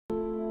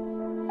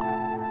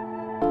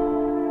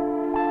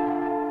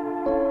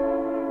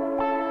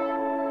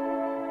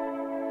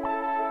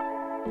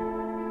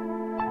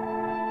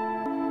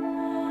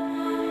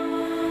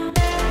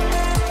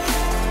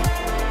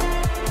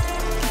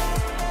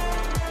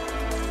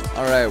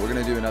All right, we're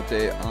going to do an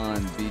update on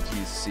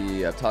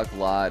BTC. I've talked a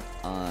lot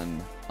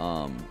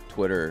on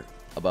Twitter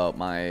about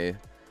my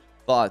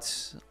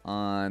thoughts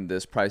on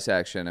this price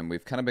action, and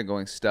we've kind of been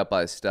going step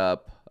by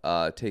step,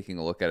 taking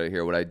a look at it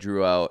here. What I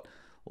drew out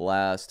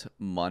last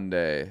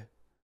Monday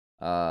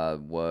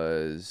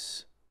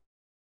was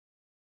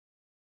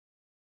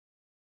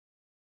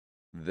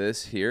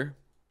this here.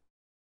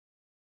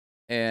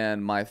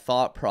 And my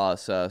thought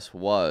process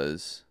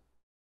was,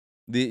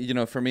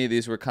 for me,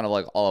 these were kind of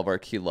like all of our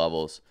key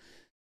levels.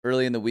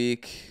 Early in the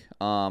week,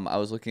 I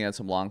was looking at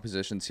some long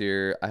positions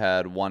here. I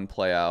had one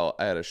play out.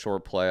 I had a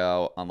short play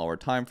out on lower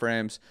time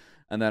frames.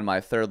 And then my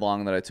third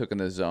long that I took in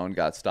the zone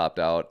got stopped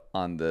out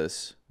on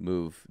this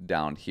move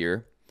down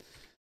here.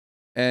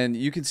 And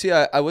you can see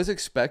I was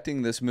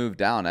expecting this move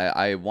down.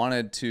 I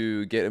wanted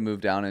to get a move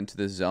down into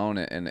the zone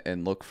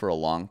and look for a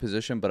long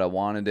position, but I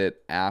wanted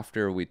it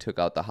after we took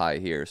out the high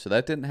here. So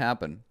that didn't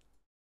happen.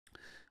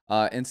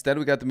 Instead,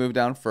 we got the move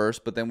down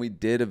first, but then we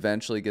did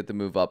eventually get the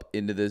move up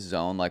into this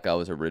zone like I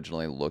was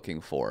originally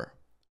looking for,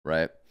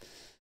 right?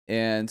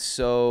 And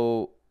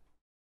so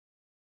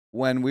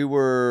when we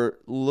were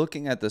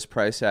looking at this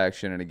price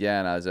action, and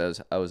again, as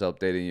I was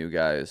updating you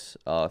guys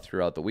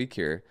throughout the week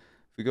here,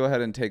 if we go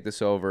ahead and take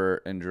this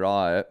over and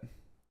draw it,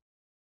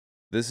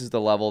 this is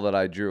the level that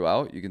I drew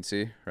out, you can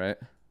see, right?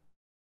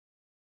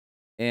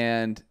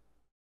 And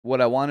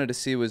what I wanted to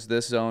see was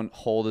this zone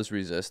hold as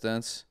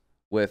resistance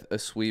with a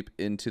sweep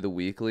into the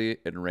weekly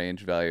and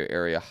range value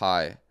area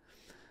high.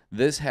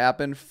 This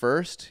happened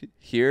first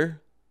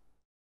here,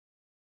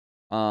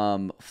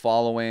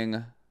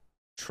 following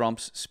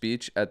Trump's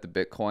speech at the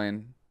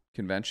Bitcoin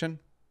convention.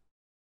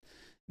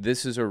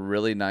 This is a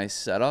really nice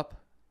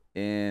setup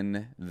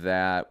in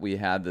that we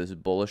had this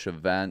bullish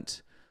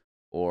event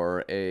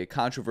or a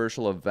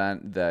controversial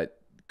event that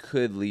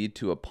could lead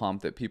to a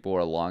pump that people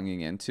are longing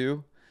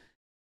into.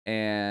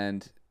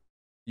 And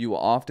you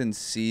often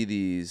see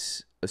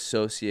these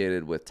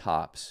associated with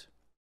tops,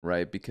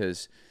 right?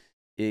 Because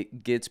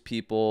it gets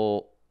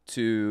people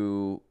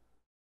to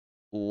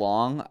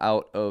long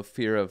out of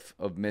fear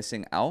of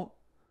missing out,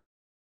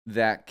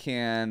 that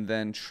can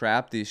then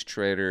trap these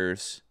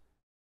traders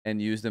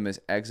and use them as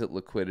exit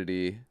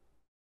liquidity,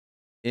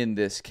 in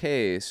this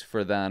case,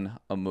 for then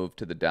a move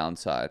to the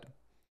downside.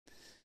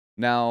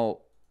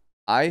 Now,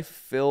 I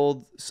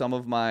filled some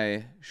of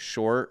my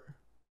short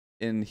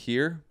in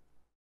here.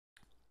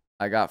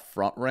 I got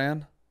front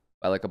ran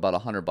by like about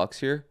 $100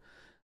 here.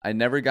 I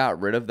never got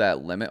rid of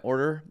that limit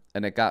order,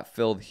 and it got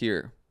filled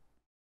here,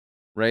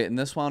 right? And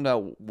this wound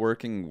out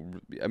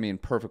working, I mean,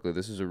 perfectly.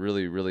 This is a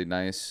really, really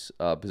nice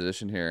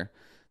position here.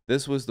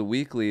 This was the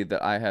weekly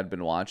that I had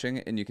been watching,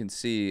 and you can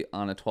see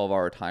on a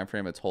 12-hour time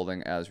frame, it's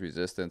holding as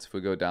resistance. If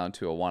we go down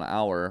to a 1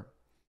 hour,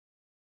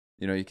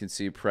 you can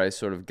see price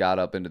sort of got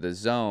up into the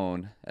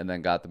zone and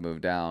then got the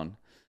move down.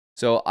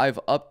 So I've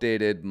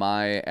updated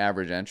my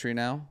average entry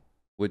now,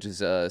 which is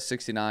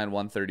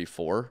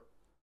 69,134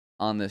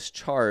 on this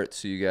chart,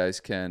 so you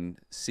guys can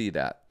see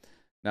that.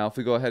 Now, if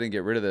we go ahead and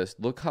get rid of this,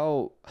 look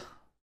how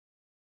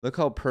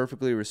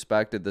perfectly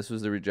respected. This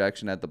was the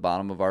rejection at the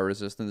bottom of our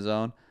resistance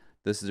zone.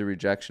 This is a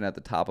rejection at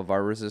the top of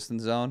our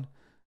resistance zone.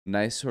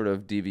 Nice sort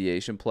of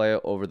deviation play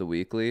over the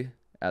weekly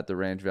at the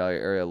range value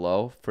area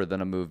low for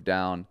then a move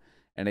down.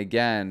 And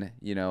again,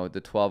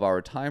 the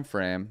 12-hour time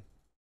frame,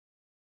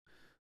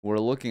 we're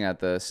looking at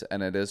this,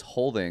 and it is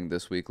holding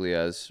this weekly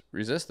as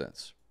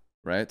resistance,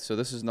 right? So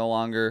this is no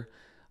longer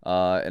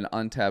an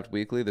untapped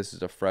weekly. This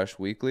is a fresh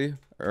weekly,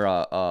 or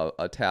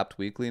a tapped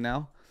weekly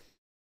now.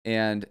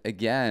 And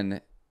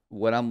again,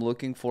 what I'm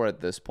looking for at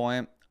this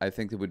point, I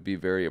think it would be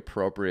very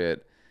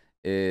appropriate,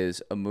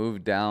 is a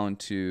move down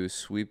to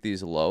sweep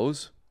these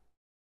lows.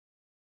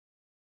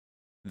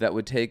 That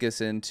would take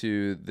us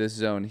into this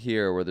zone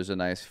here where there's a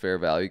nice fair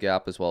value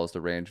gap as well as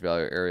the range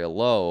value area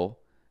low.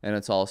 And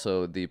it's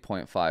also the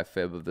 0.5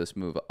 fib of this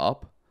move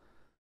up.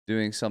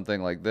 Doing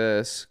something like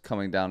this,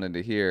 coming down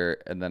into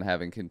here, and then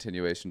having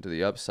continuation to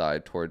the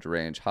upside towards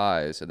range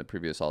highs and the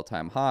previous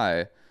all-time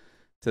high,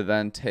 to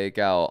then take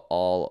out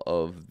all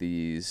of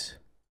these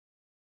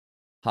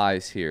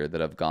highs here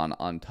that have gone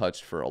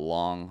untouched for a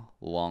long,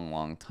 long,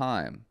 long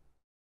time.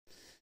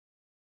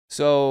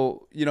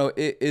 So,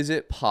 is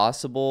it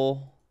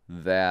possible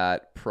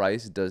that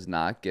price does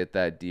not get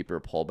that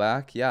deeper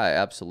pullback? Yeah,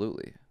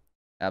 absolutely.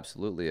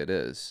 Absolutely it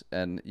is.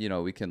 And,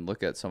 we can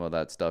look at some of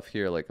that stuff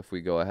here. Like if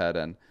we go ahead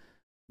and,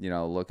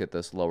 look at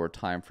this lower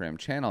time frame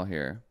channel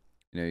here,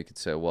 you could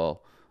say,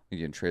 well, we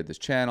can trade this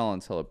channel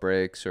until it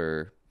breaks,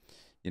 or,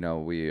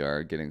 we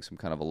are getting some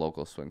kind of a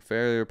local swing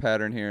failure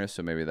pattern here.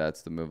 So maybe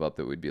that's the move up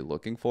that we'd be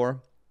looking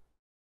for.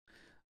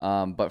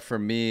 But for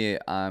me,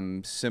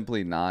 I'm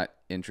simply not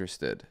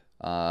interested.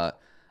 I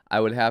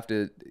would have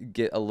to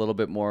get a little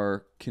bit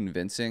more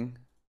convincing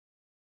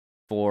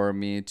for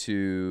me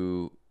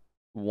to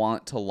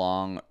want to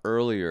long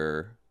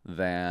earlier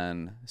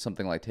than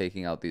something like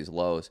taking out these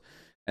lows.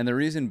 And the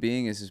reason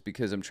being is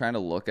because I'm trying to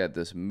look at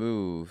this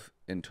move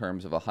in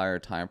terms of a higher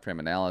time frame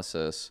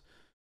analysis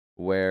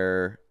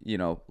where,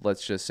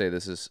 let's just say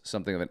this is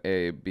something of an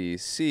A, B,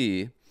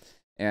 C,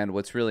 And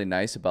what's really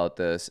nice about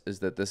this is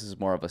that this is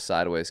more of a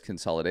sideways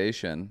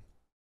consolidation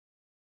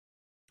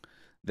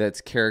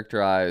that's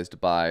characterized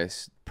by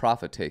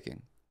profit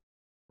taking,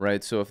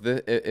 right? So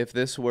if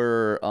this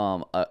were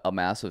a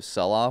massive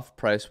sell-off,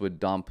 price would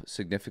dump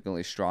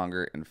significantly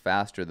stronger and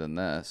faster than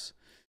this.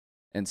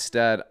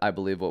 Instead, I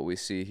believe what we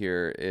see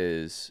here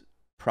is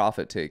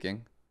profit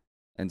taking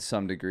and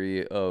some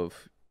degree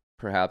of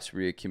perhaps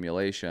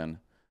reaccumulation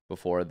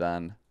before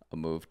then a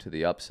move to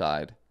the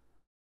upside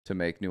to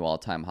make new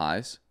all-time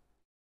highs.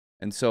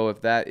 And so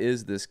if that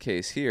is this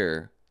case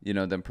here, you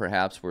know, then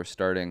perhaps we're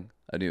starting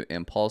a new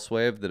impulse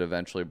wave that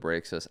eventually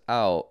breaks us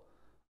out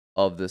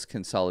of this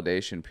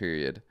consolidation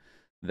period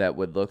that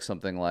would look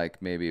something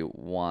like maybe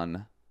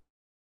 1,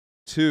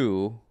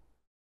 2,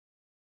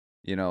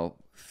 you know,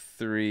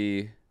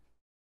 3,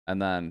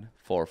 and then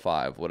 4,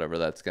 5, whatever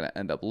that's going to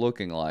end up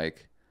looking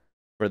like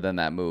for then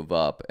that move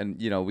up.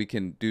 And, you know, we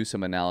can do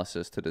some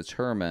analysis to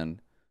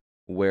determine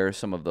where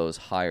some of those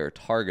higher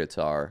targets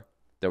are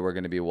that we're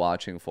going to be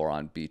watching for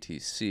on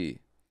BTC.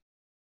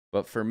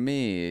 But for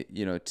me,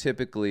 you know,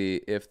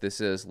 typically if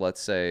this is, let's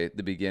say,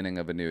 the beginning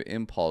of a new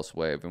impulse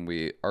wave and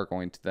we are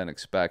going to then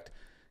expect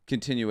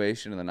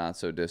continuation in the not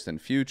so distant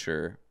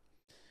future,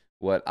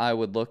 what I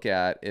would look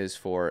at is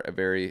for a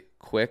very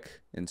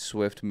quick and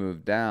swift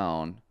move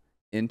down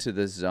into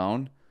this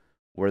zone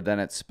where then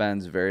it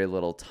spends very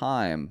little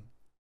time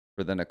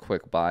for then a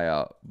quick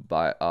a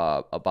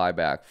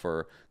buyback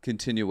for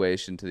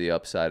continuation to the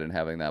upside and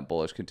having that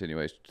bullish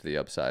continuation to the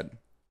upside.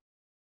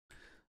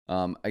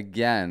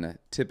 Again,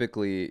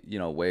 typically, you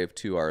know, wave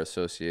 2 are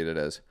associated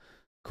as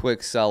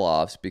quick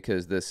sell-offs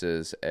because this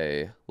is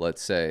a,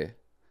 let's say,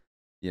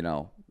 you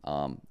know,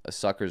 a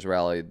sucker's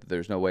rally.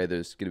 There's no way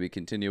there's going to be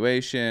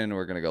continuation.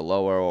 We're going to go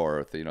lower, or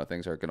if, you know,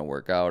 things aren't going to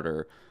work out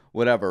or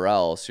whatever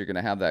else, you're going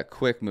to have that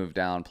quick move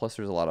down. Plus,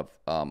 there's a lot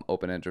of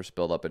open interest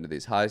build up into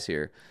these highs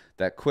here.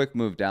 That quick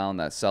move down,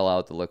 that sell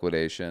out, the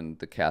liquidation,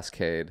 the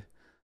cascade,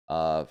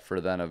 for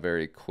then a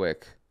very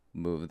quick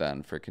move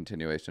then for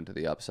continuation to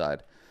the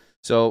upside.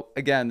 So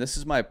again, this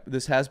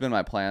has been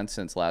my plan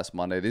since last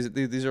Monday.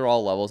 These are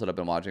all levels that I've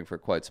been watching for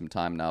quite some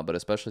time now, but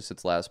especially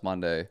since last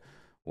Monday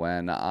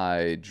when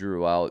I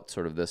drew out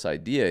sort of this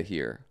idea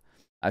here.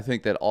 I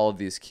think that all of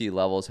these key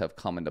levels have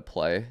come into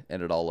play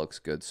and it all looks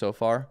good so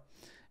far.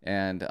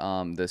 And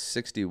the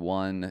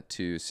 61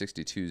 to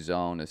 62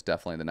 zone is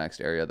definitely the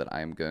next area that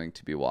I am going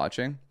to be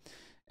watching.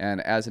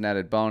 And as an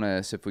added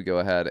bonus, if we go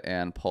ahead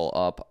and pull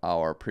up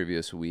our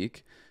previous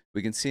week,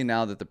 we can see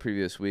now that the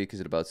previous week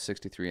is at about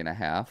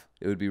 63.5.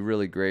 It would be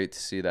really great to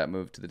see that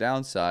move to the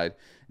downside,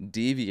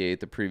 deviate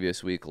the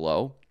previous week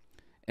low,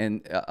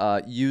 and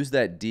use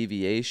that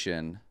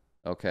deviation,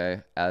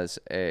 okay, as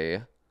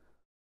a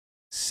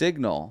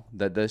signal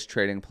that this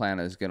trading plan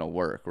is going to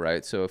work,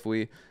 right? So if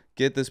we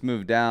get this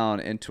move down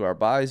into our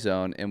buy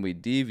zone and we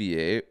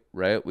deviate,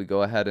 right, we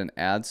go ahead and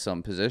add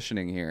some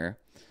positioning here,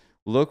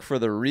 look for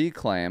the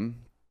reclaim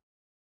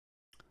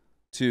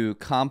to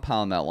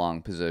compound that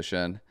long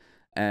position,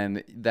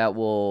 and that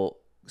will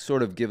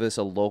sort of give us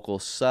a local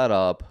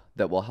setup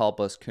that will help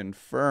us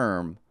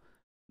confirm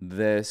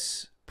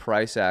this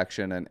price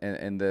action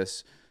and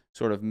this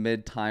sort of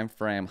mid time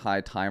frame, high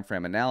time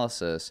frame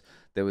analysis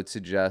that would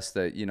suggest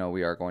that, you know,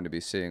 we are going to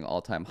be seeing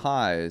all-time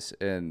highs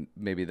in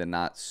maybe the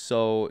not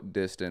so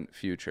distant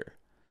future,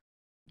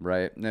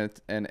 right?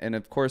 And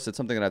of course, it's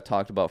something that I've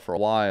talked about for a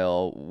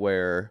while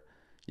where,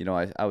 you know,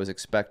 I was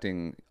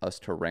expecting us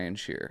to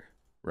range here,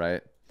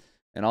 right?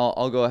 And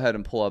I'll go ahead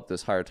and pull up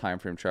this higher time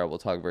frame chart. We'll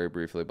talk very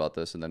briefly about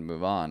this and then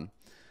move on.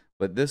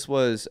 But this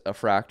was a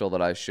fractal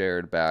that I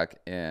shared back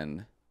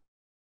in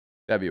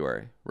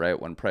February, right,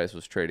 when price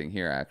was trading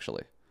here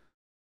actually.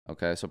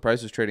 Okay, so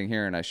price was trading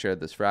here and I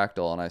shared this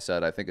fractal and I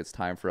said I think it's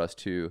time for us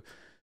to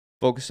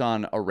focus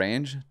on a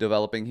range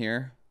developing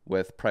here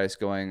with price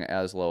going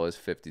as low as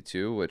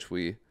 52, which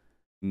we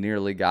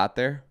nearly got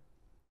there.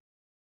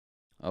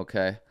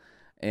 Okay.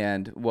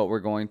 And what we're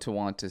going to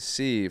want to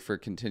see for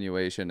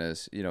continuation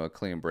is, you know, a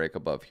clean break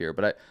above here.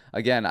 But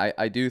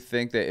I do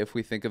think that if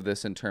we think of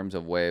this in terms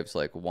of waves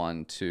like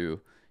 1, 2,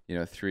 you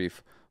know, 3,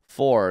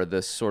 4,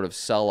 this sort of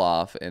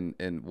sell-off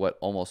in what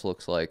almost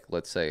looks like,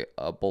 let's say,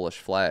 a bullish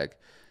flag,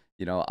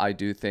 you know, I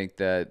do think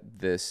that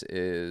this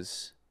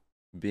is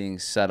being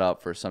set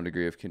up for some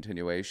degree of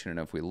continuation. And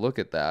if we look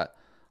at that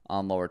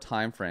on lower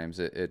time frames,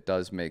 it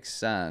does make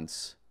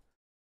sense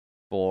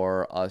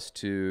for us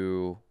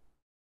to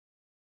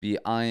be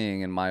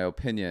eyeing, in my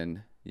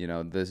opinion, you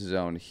know, this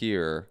zone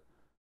here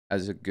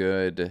as a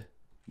good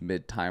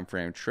mid time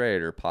frame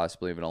trade or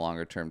possibly even a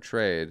longer term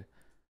trade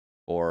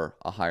or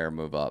a higher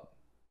move up.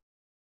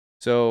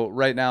 So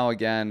right now,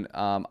 again,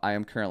 I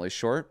am currently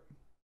short.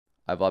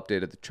 I've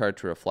updated the chart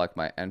to reflect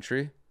my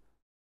entry,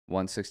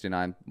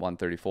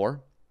 169.134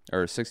 or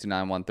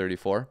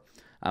 69.134.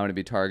 I'm going to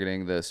be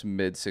targeting this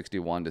mid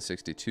 61 to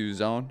 62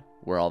 zone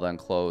where I'll then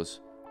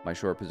close my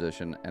short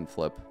position and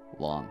flip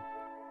long.